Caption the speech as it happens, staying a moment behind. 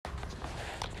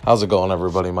How's it going,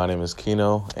 everybody? My name is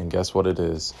Kino, and guess what it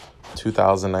is?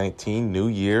 2019, new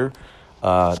year,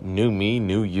 new me,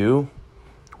 new you,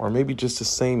 or maybe just the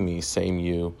same me, same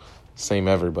you, same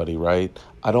everybody, right?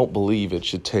 I don't believe it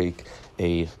should take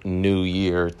a new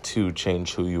year to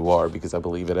change who you are, because I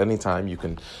believe at any time you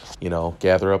can,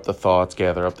 gather up the thoughts,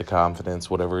 gather up the confidence,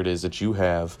 whatever it is that you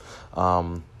have,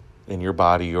 in your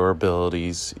body, your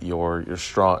abilities, your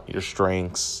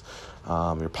strengths,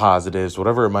 your positives,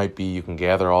 whatever it might be. You can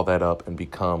gather all that up and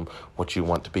become what you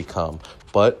want to become.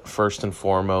 But first and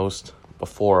foremost,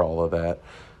 before all of that,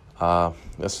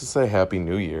 let's just say Happy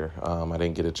New Year. I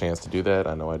didn't get a chance to do that.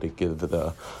 I know I did give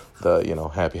the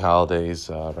Happy Holidays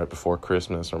right before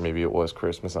Christmas, or maybe it was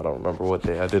Christmas. I don't remember what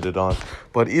day I did it on.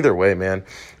 But either way, man,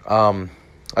 I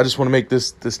just want to make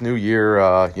this new year,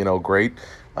 great.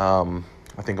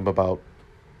 I think I'm about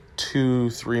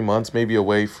 2-3 months maybe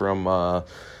away from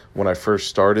when I first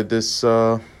started this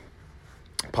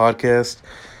podcast.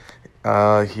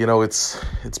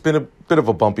 It's been a bit of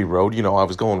a bumpy road. I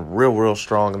was going real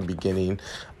strong in the beginning.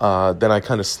 Then I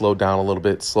kind of slowed down a little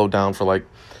bit, slowed down for like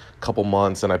a couple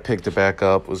months, and I picked it back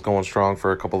up, was going strong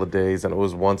for a couple of days, and it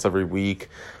was once every week.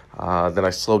 Then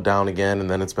I slowed down again, and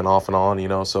then it's been off and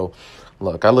on, so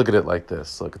look, I look at it like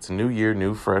this. Look, it's a new year,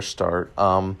 new fresh start.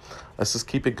 Let's just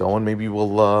keep it going. Maybe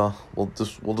we'll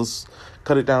just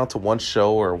cut it down to one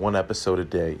show or one episode a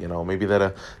day. Maybe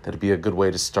that'd be a good way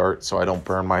to start, so I don't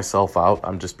burn myself out.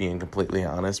 I'm just being completely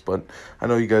honest, but I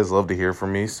know you guys love to hear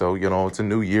from me. So it's a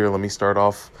new year. Let me start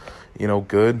off,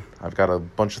 good. I've got a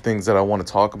bunch of things that I want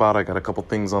to talk about. I got a couple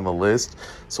things on the list,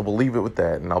 so we'll leave it with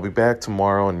that. And I'll be back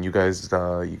tomorrow. And you guys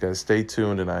stay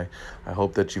tuned. And I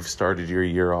hope that you've started your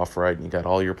year off right, and you got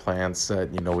all your plans set.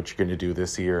 And you know what you're going to do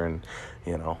this year, and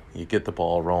you get the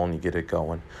ball rolling, you get it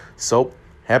going. So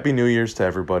Happy New Year's to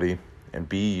everybody, and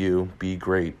be you, be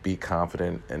great, be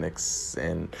confident, and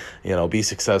be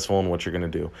successful in what you're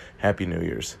going to do. Happy New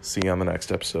Year's. See you on the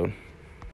next episode.